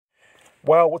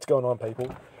Well, what's going on,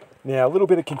 people? Now, a little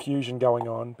bit of confusion going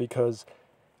on because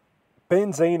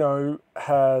Benzino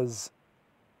has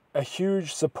a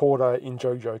huge supporter in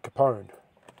Jojo Capone.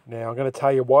 Now, I'm going to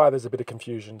tell you why there's a bit of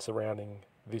confusion surrounding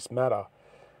this matter.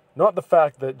 Not the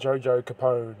fact that Jojo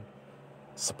Capone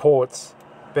supports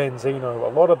Benzino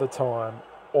a lot of the time,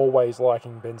 always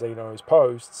liking Benzino's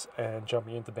posts and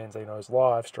jumping into Benzino's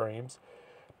live streams,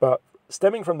 but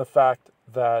stemming from the fact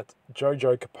that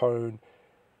Jojo Capone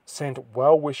sent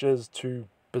well wishes to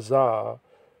Bizarre,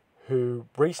 who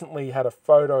recently had a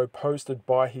photo posted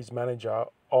by his manager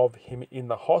of him in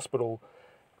the hospital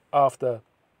after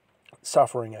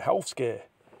suffering a health scare.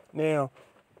 Now,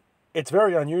 it's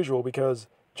very unusual because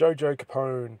Jojo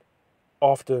Capone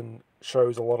often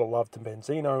shows a lot of love to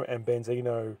Benzino, and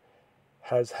Benzino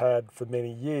has had for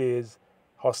many years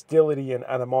hostility and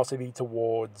animosity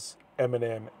towards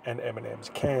Eminem and Eminem's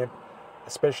camp,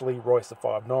 especially Royce the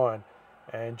 5'9".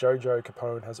 And Jojo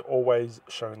Capone has always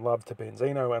shown love to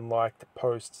Benzino and liked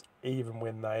posts even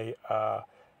when they are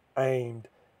aimed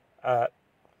at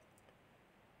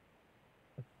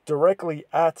directly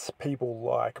at people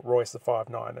like Royce the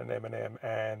 5'9" and Eminem,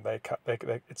 and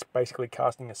it's basically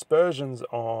casting aspersions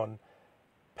on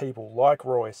people like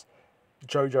Royce.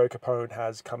 Jojo Capone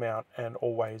has come out and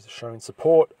always shown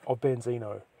support of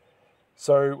Benzino.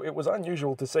 So it was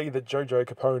unusual to see that Jojo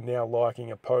Capone now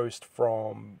liking a post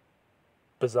from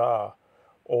Bizarre,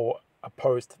 or a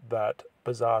post that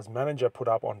Bizarre's manager put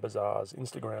up on Bizarre's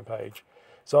Instagram page.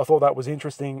 So I thought that was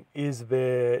interesting. Is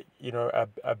there,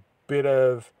 a bit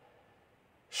of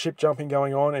ship jumping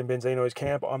going on in Benzino's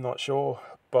camp? I'm not sure,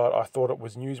 but I thought it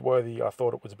was newsworthy. I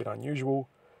thought it was a bit unusual.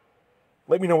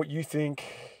 Let me know what you think.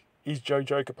 Is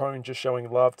Jojo Capone just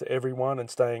showing love to everyone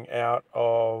and staying out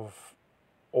of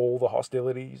all the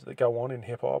hostilities that go on in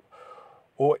hip-hop?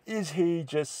 Or is he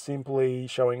just simply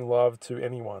showing love to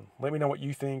anyone? Let me know what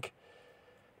you think.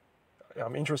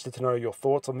 I'm interested to know your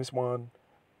thoughts on this one.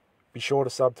 Be sure to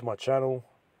sub to my channel.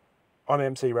 I'm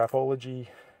MC Rapology.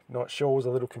 Not sure, was a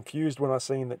little confused when I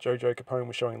seen that Jojo Capone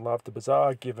was showing love to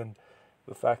Bizarre, given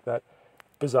the fact that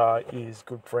Bizarre is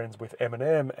good friends with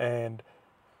Eminem and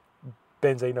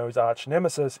Benzino's arch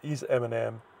nemesis is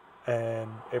Eminem. And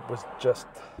it was just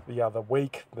the other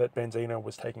week that Benzino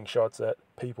was taking shots at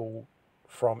people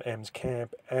from M's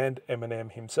camp and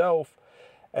Eminem himself,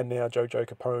 and now Jojo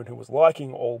Capone, who was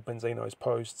liking all Benzino's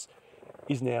posts,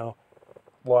 is now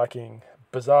liking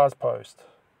Bizarre's post.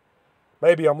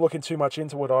 Maybe I'm looking too much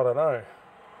into it, I don't know.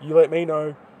 You let me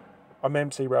know. I'm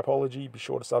MC Rapology. Be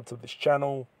sure to sub to this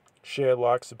channel, share,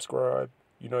 like, subscribe.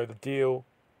 You know the deal.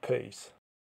 Peace.